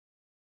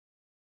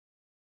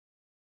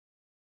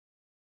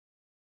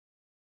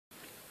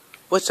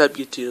What's up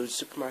YouTube,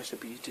 Super Mario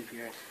Super YouTube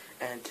here,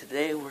 and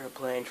today we're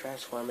playing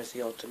Transformers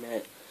The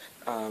Ultimate,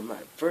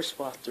 first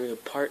walkthrough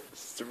of part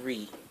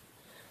 3,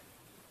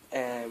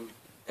 and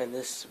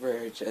this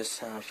we're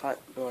just, 5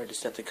 more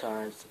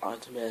Decepticons,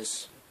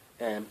 Optimus,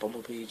 and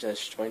Bumblebee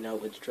just joined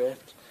out with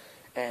Drift,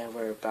 and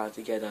we're about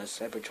to get a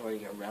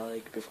Cybertronic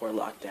relic before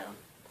lockdown,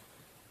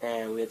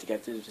 and we have to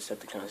get through the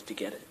Decepticons to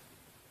get it.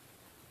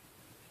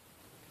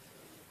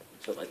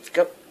 So let's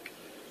go.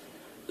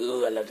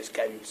 Ooh, I love these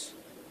guns.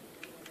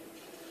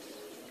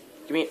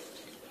 Give me it.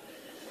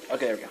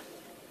 Okay, there we go.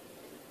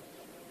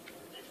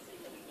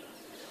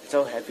 It's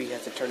so heavy, you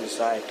have to turn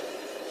aside.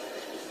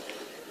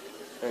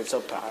 And it's so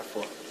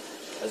powerful.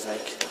 It's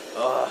like,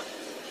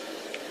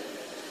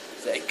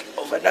 it's like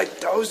over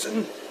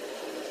 9,000.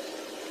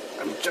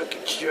 I'm Jackie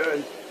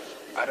Chan.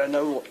 I don't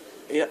know.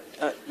 Yeah,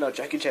 no,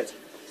 Jackie Chan's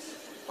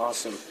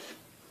awesome.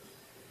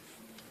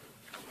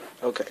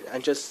 Okay,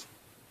 I'm just.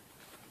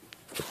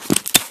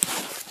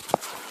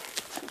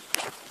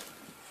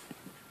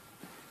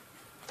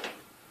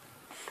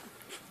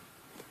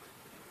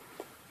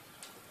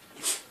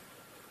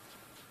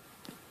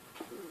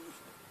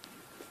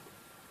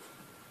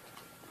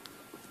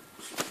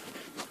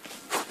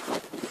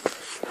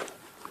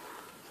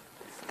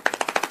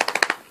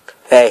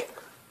 Hey.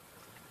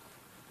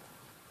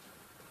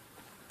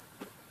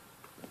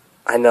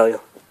 I know you.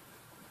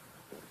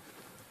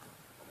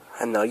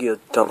 I know you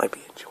don't like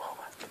being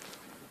Chihuahua.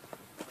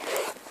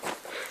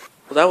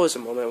 Well, that was a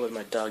moment with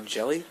my dog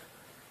Jelly.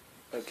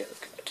 Okay,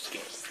 just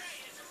kidding.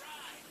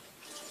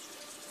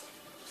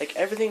 Like,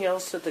 everything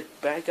else that the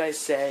bad guys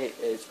say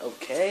is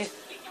okay,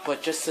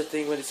 but just the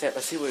thing when he said,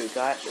 let's see what we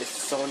got, it's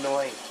so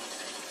annoying.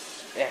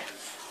 Yeah.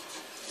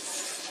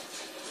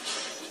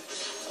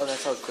 Oh,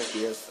 that's how quick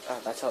he is.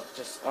 Oh, that's how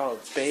oh,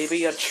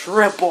 baby, a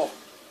triple!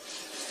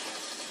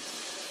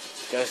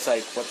 Just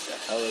like, what the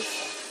hell is...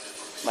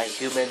 My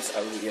humans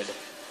are weird.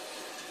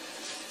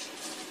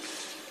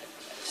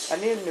 I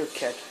need a new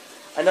catch.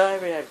 I know I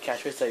already have a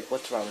catchphrase, like,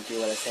 what's wrong with you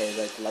when I say,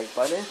 like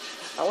button?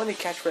 I want a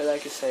catchphrase I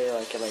can say,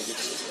 like, in my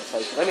YouTube.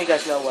 Like, let me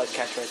guys know what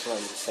catchphrase I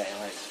want to say,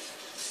 like...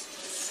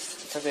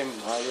 Something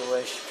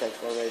Mario-ish,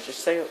 Transformers,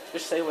 just say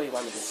what you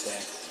want me to say.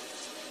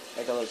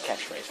 Like a little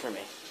catchphrase for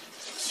me.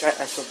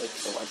 I still like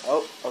the one.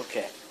 Oh,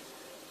 okay.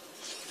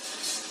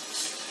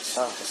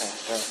 Oh,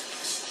 okay.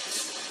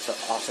 So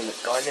awesome the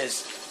gun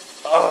is.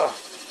 Oh!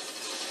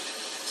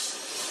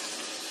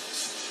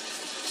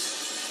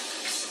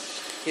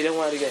 He didn't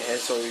want to get hit,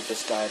 so he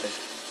just died and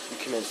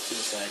he committed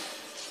suicide.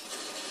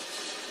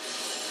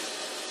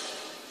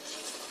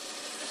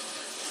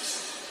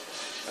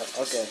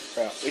 Okay,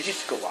 bro. We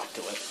just go walk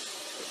to it.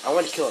 I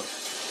want to kill him.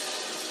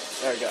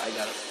 There we go, I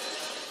got him.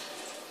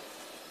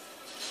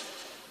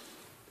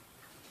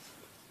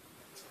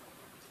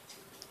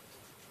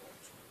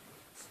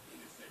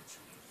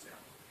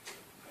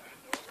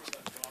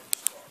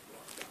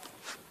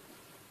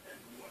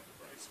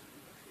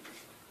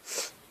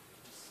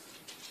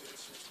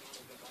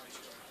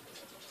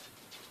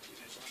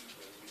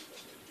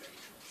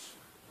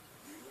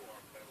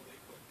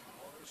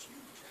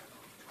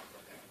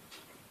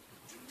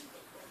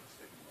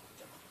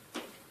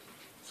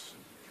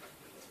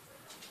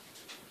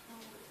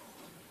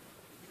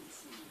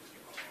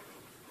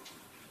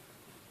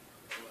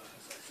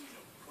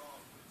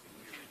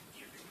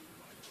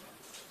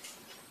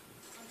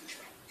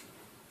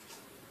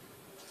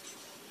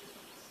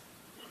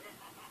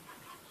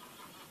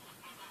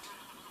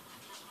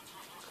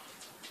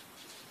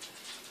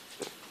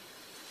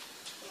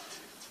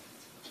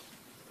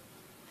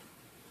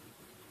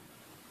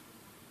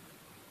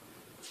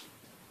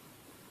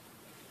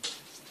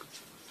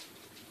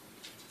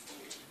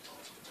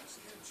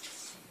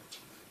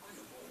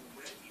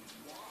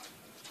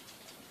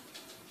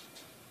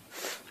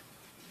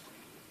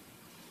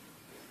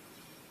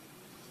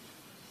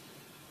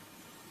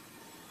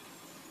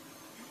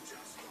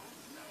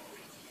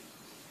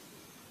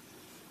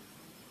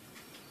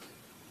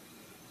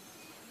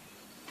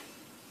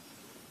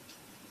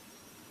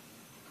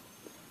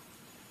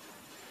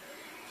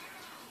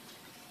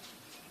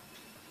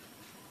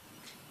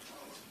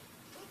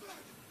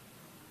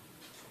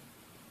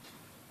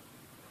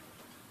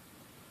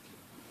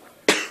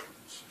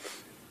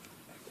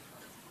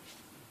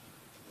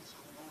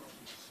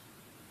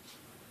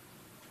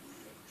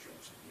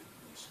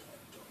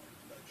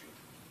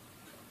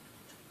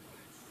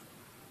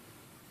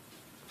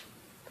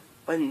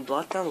 When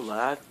Lockdown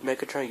left,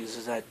 Megatron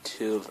uses that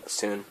too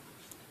soon.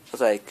 I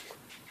was like,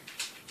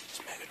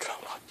 is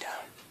Megatron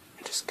Lockdown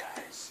in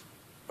disguise?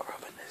 A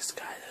robot in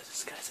disguise? That's a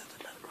disguise as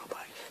another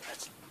robot.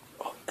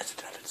 That's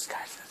another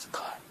disguise. That's a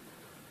car.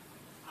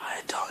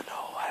 I don't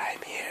know what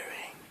I'm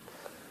hearing.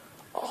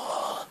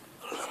 Oh,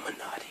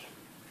 Illuminati.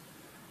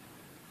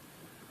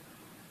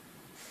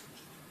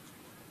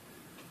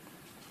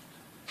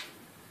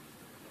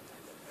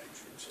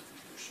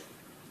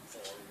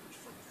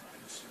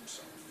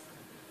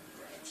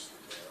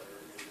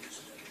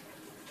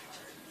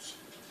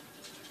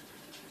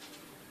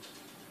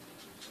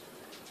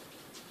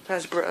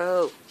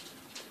 Hasbro,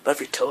 love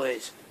your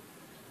toys.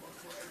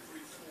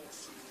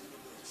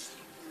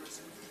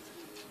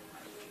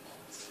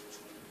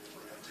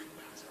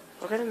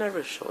 could I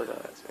never show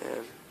that,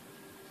 man?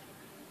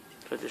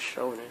 Did I just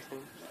show anything?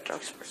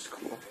 Junkspurt's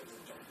cool.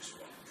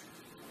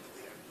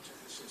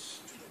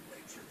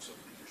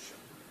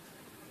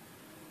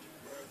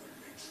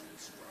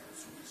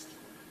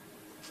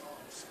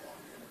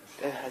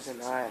 It has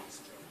an eye.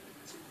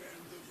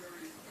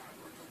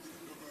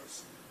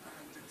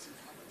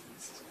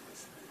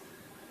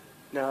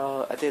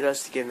 No, I think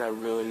that's the game that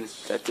ruined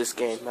this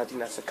game. I think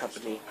that's the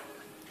company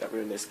that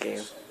ruined this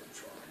game.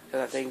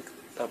 Because I think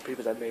the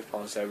people that made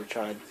Fall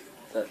Cybertron,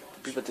 the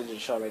people that didn't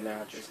show right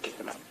now, just kicked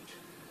them out.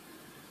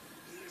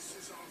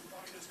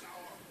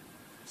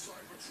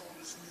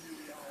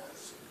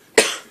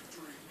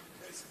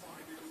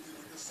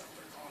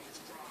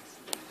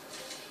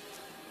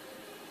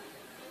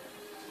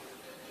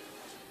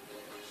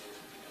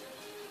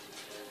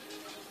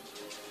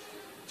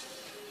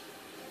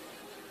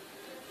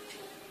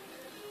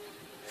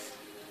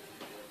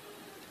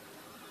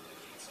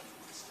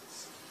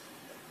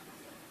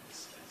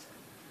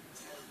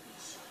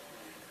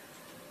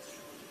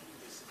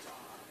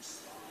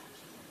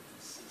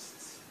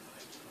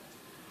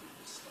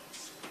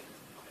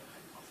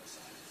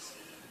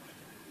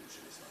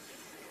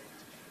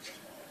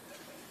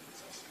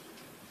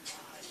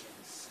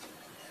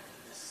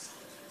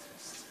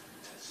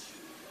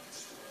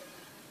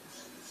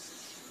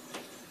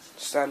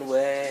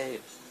 Soundwave.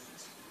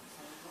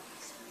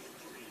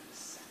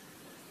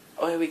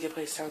 Oh yeah, we can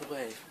play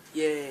Soundwave.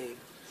 Yay.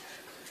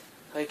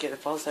 Like, if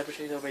Fall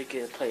Cybertron, nobody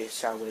can play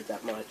Soundwave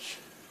that much.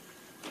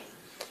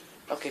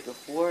 Okay,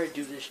 before I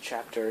do this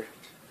chapter,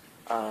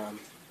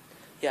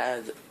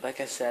 yeah,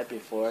 like I said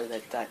before,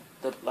 that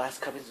the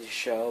last company to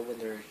show when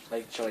they're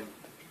like showing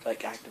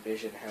like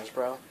Activision,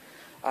 Hasbro,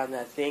 I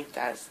think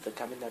that's the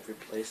company that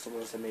replaced the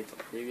ones that made the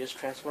previous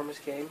Transformers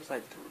games,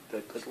 like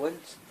the good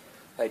ones,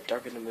 like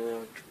Dark in the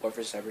Moon, War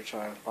for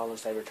Cybertron, Fall of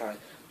Cybertron.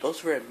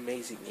 Those were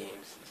amazing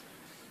games,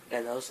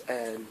 and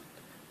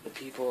the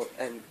people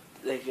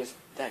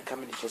that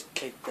company just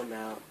kicked them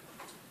out,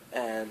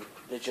 and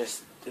they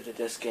just did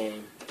this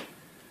game.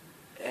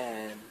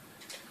 And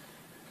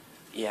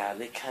yeah,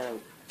 they kind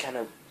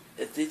of,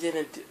 if they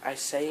didn't,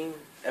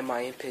 in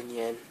my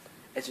opinion,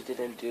 if they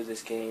didn't do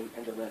this game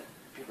and to let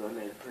people that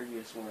made the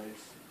previous ones,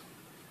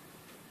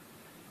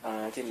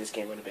 I think this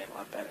game would have been a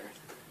lot better.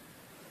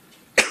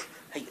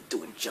 How you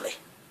doing, Jelly?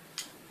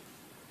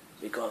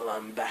 We go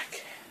along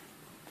back.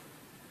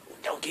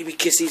 Don't give me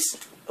kisses.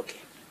 Okay,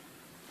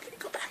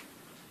 go back.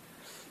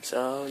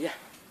 So yeah,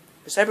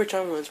 the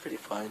Cybertron one's pretty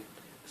fun.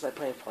 It's like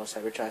playing Fall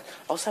Cybertron.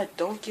 Also, I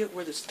don't get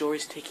where the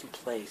story's taking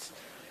place.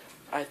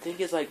 I think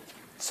it's like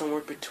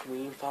somewhere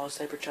between Fall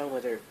Cybertron where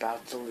they're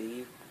about to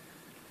leave.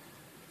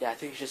 Yeah, I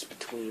think it's just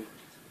between.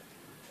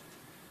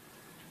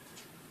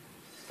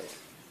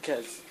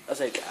 Because I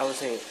was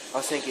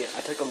thinking,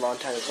 I took a long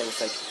time to think.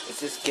 It's like, is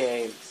this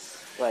game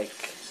like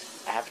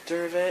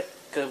after of it?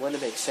 Because it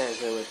wouldn't make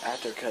sense if it was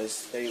after.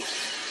 Because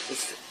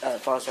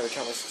Fall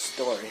Cybertron was the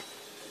story,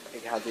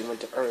 like how they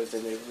went to Earth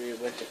and they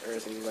went to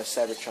Earth and left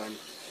Cybertron.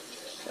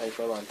 Like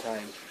for a long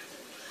time.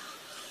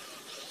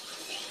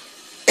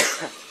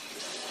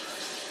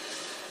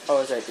 Oh,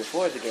 it was like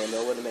before the game,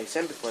 though. It wouldn't make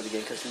sense before the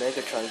game because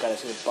Megatron got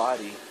his new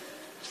body,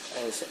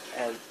 and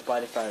the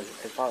body found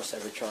and follows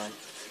Cybertron.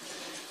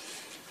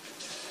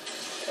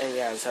 And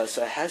yeah, so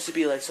it has to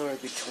be like somewhere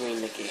between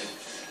the game.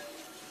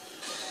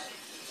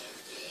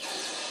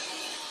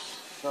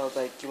 So it's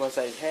like, he was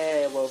like,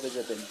 hey, what have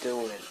they been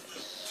doing?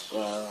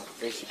 Well,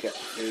 basically,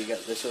 here you go.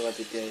 This is what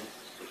they did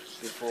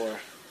before.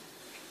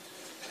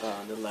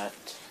 On the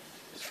left.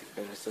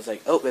 So it's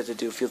like, oh, we have to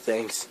do a few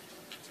things.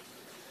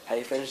 How do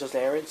you finish those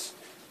errands?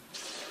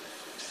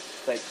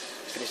 Like,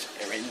 finish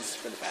errands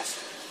for the best.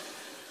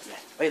 Yeah.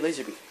 Wait,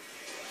 Laserbeak.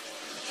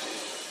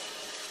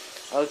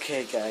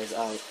 Okay, guys,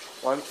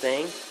 one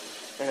thing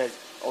in the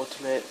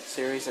Ultimate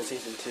Series in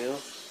Season 2,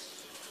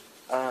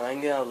 I'm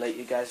gonna let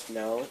you guys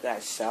know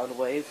that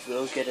Soundwave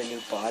will get a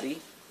new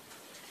body,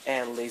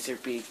 and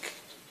Laserbeak,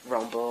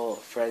 Rumble,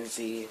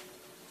 Frenzy,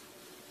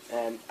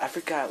 and I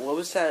forgot, what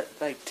was that,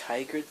 like,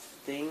 tiger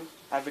thing?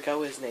 I forgot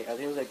what his name. I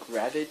think it was, like,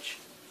 Ravage.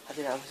 I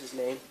think that was his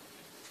name.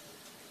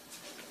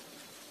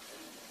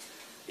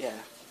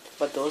 Yeah.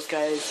 But those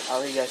guys,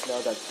 I'll let you guys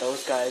know that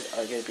those guys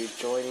are going to be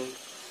joining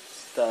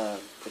the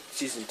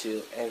Season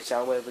 2. And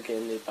Soundwave will get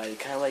a new body.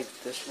 Kind of like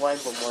this one,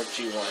 but more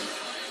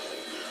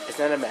G1. It's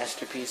not a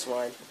Masterpiece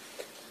one.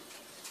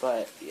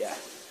 But, yeah.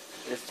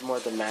 It's more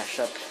the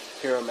mashup.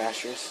 Hero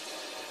Masters.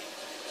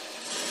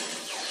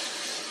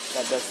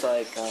 That does,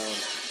 like,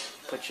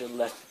 put your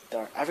left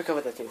arm. I forgot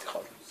what that thing's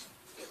called.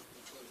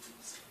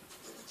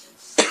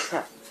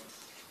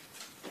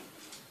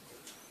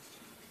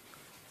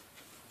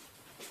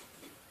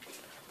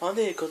 One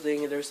thing, cool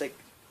thing, there's like.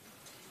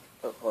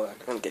 Oh, hold on.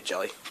 I'm gonna get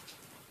Jelly.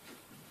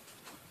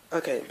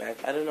 Okay, man.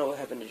 I don't know what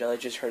happened to Jelly. I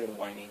just heard him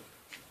whining.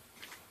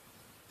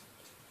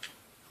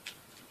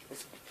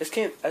 This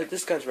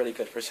gun's really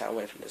good for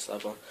Soundwave from this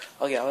level.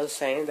 Okay, I was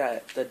saying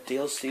that the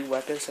DLC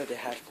weapons that they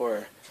had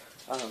for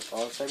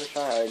Fall of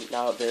Cybertron are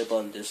now available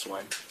in this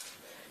one.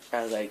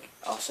 I was like,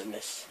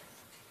 awesomeness.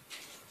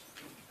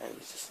 And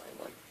it's just like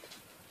one.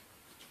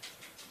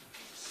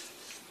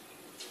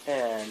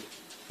 And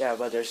yeah,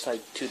 but there's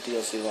like 2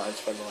 DLC ones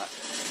for the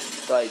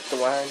last. Like the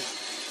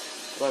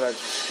one of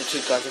the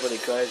 2 guns are really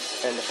good,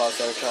 and the false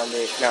electron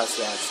they announced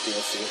the last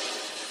DLC.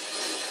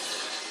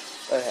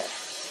 Okay.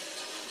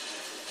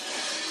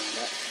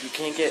 Now, you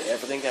can't get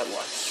everything at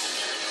once.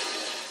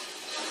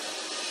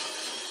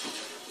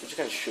 I'm just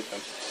gonna shoot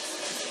them.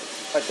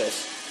 Like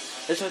this.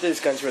 This is why this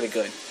gun's really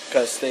good.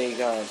 Because they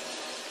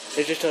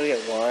just don't get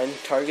one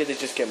target, they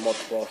just get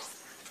multiple.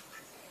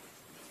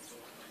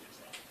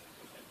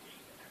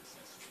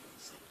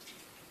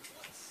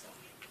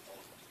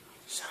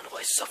 Sound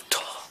waves so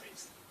tall.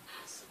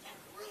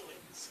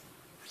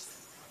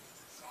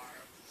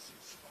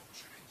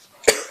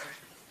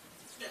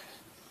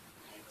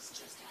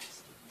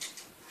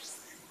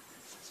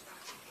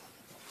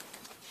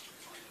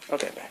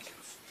 Okay, back.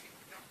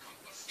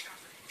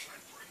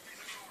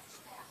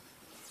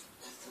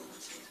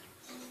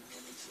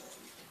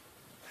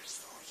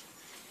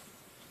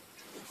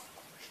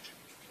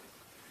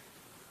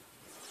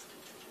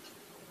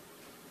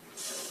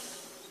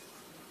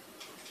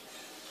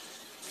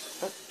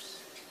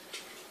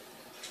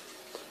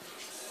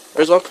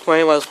 There's one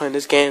point while I was playing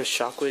this game,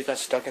 Shockwave got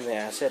stuck in the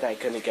acid. I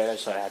couldn't get it,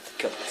 so I had to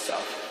kill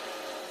myself.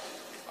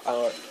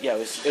 Yeah, it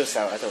was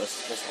sound. I thought it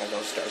was listening to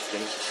those star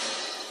screen.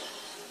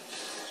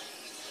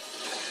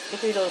 I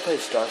think we don't play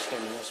star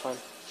screen in this one.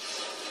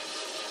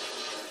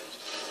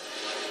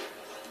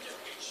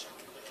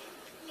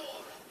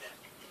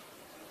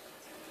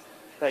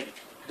 Like,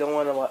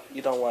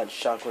 you don't want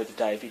Shockwave to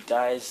die. If he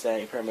dies,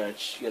 then you pretty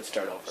much you get to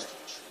start over.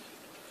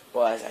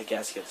 Well, I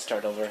guess you get to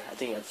start over. I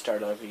think you get to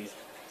start over if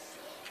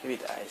he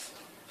dies.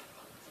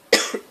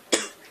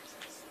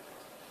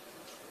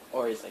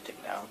 Or he's like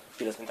taken down. If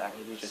he doesn't die,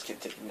 he just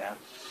gets taken down.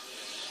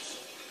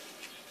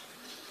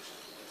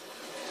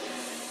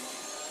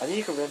 I think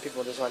you can run people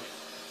with this one.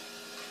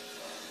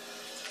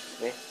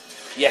 Me?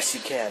 Yes,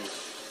 you can.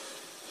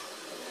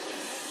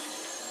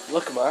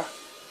 Look, Ma.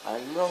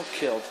 I'm well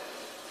killed.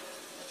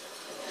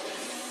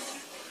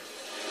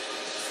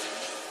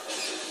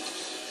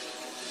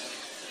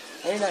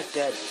 You're not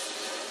dead.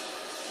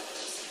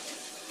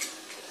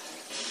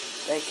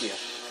 Thank you.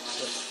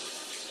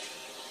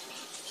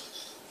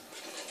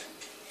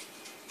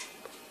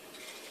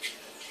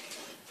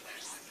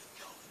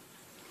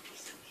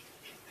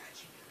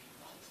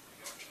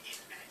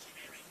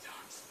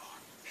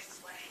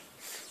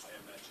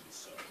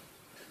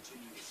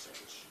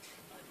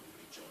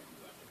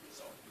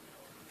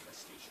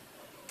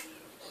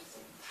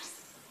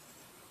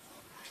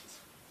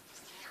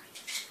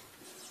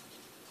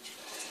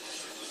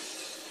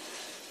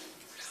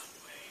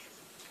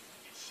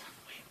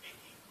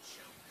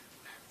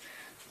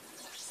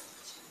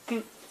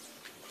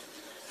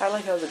 I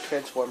like how the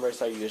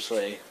Transformers are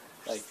usually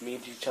like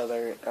meet each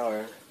other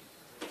or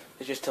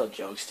they just tell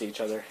jokes to each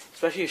other.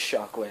 Especially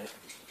Shockwave.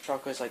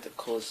 Shockwave's like the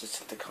coolest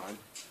Decepticon.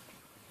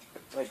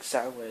 Like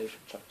Soundwave,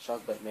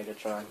 Shockwave,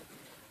 Megatron.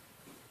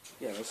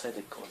 Yeah, those are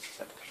the coolest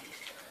Decepticon.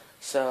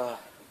 So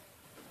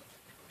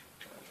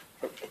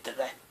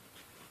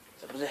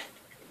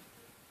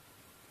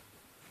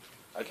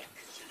okay.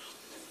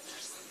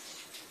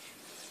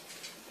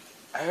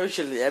 I heard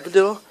you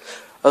Abdul.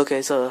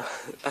 Okay, so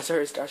I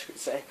heard Starscream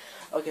say.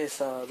 Okay,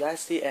 so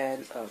that's the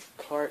end of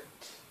part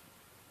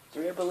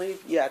 3, I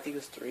believe. Yeah, I think it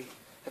was 3.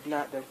 If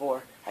not, then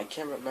 4. I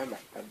can't remember.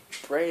 My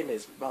brain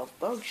is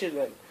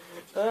malfunctioning.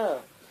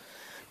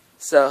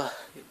 So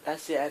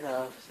that's the end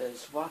of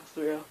this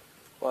walkthrough.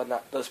 Well,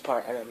 not this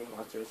part. I don't mean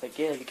walkthrough. It's like,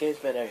 yeah, the game's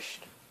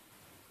finished.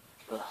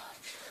 Ugh.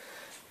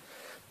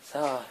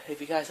 So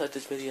if you guys like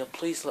this video,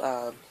 please hit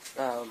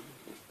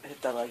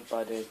that like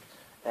button.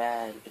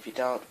 And if you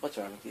don't, what's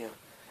wrong with you?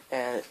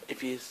 And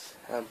if you,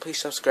 please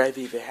subscribe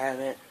if you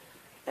haven't,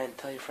 and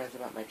tell your friends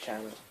about my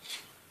channel.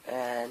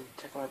 And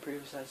check out my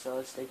previous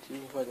episodes. Stay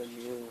tuned for the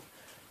new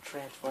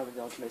Transformers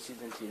Ultimate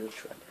Season 2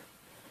 trailer.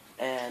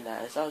 And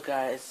that's all,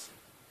 guys.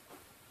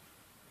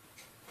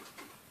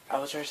 I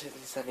was trying to say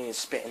something in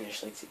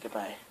Spanish, like say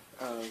goodbye.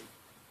 I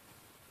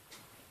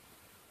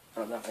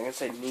don't know. I'm gonna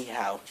say ni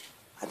hao.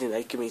 I think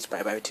that means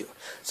bye bye too.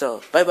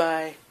 So bye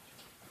bye.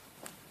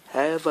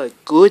 Have a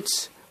good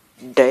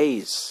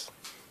days.